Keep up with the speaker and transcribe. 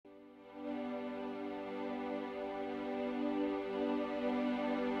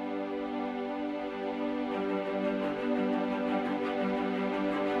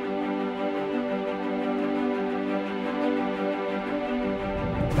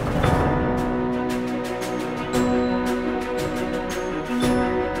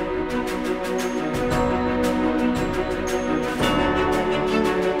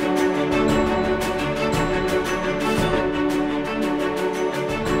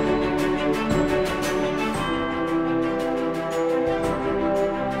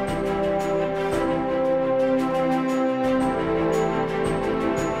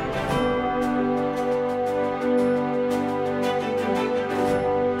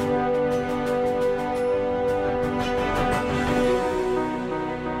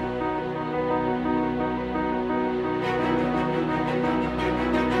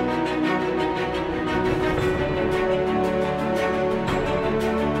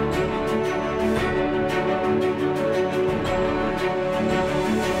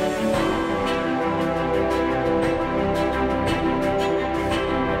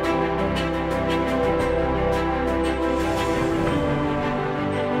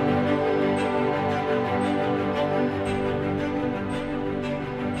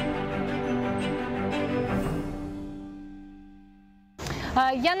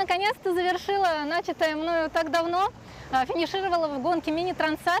Я наконец-то завершила начатое мною так давно, финишировала в гонке Мини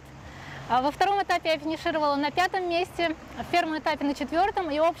Трансат. Во втором этапе я финишировала на 5-м месте, в первом этапе на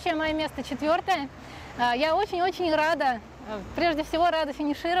 4-м, и общее мое место 4-е. Я очень-очень рада, прежде всего рада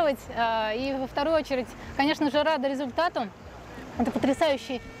финишировать, и во вторую очередь, конечно же, рада результату. Это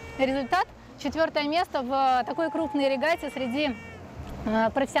потрясающий результат. 4-е место в такой крупной регате среди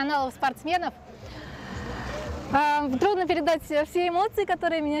профессионалов-спортсменов. Трудно передать все эмоции,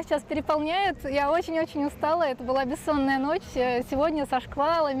 которые меня сейчас переполняют. Я очень-очень устала, это была бессонная ночь. Сегодня со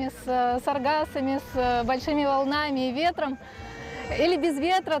шквалами, с саргассами, с большими волнами и ветром. Или без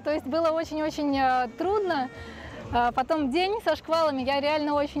ветра, то есть было очень-очень трудно. Потом день со шквалами, я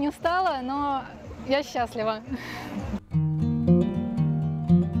реально очень устала, но я счастлива.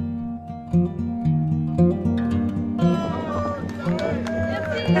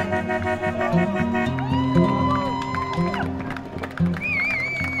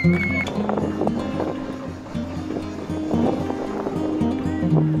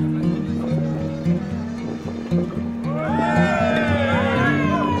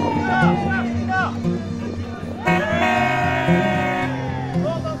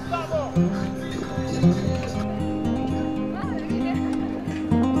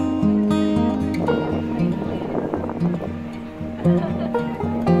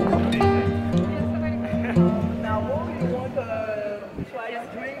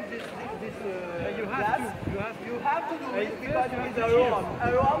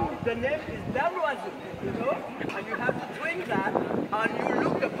 The name is Damroazut, you know, and you have to drink that, and you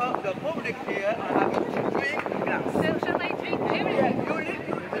look the public here and have to drink the glass. So shall I drink everything? Yeah,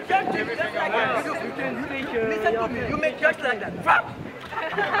 you just drink just like that. You can drink, listen to me, you make just like that. I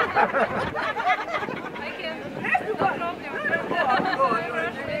can. No problem.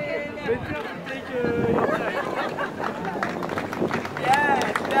 Yes,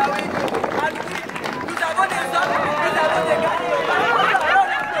 there we go. And nous avons des hommes, nous avons des gars.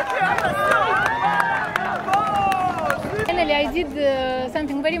 Finally, I did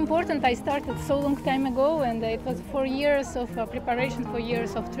something very important. I started so long time ago, and it was 4 years of preparation, 4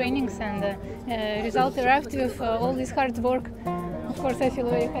 years of trainings, and result arrived with all this hard work. Of course, I feel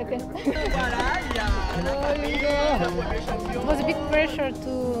very happy. It was a big pressure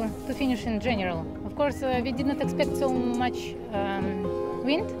to finish in general. Of course, we did not expect so much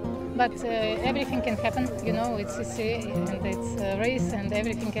wind, but everything can happen. You know, it's a sea and it's a race, and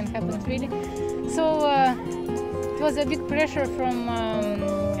everything can happen really. So. It was a big pressure from,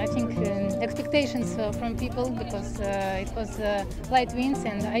 I think, expectations from people, because it was light winds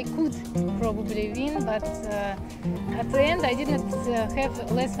and I could probably win, but at the end I didn't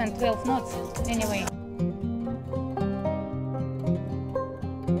have less than 12 knots anyway.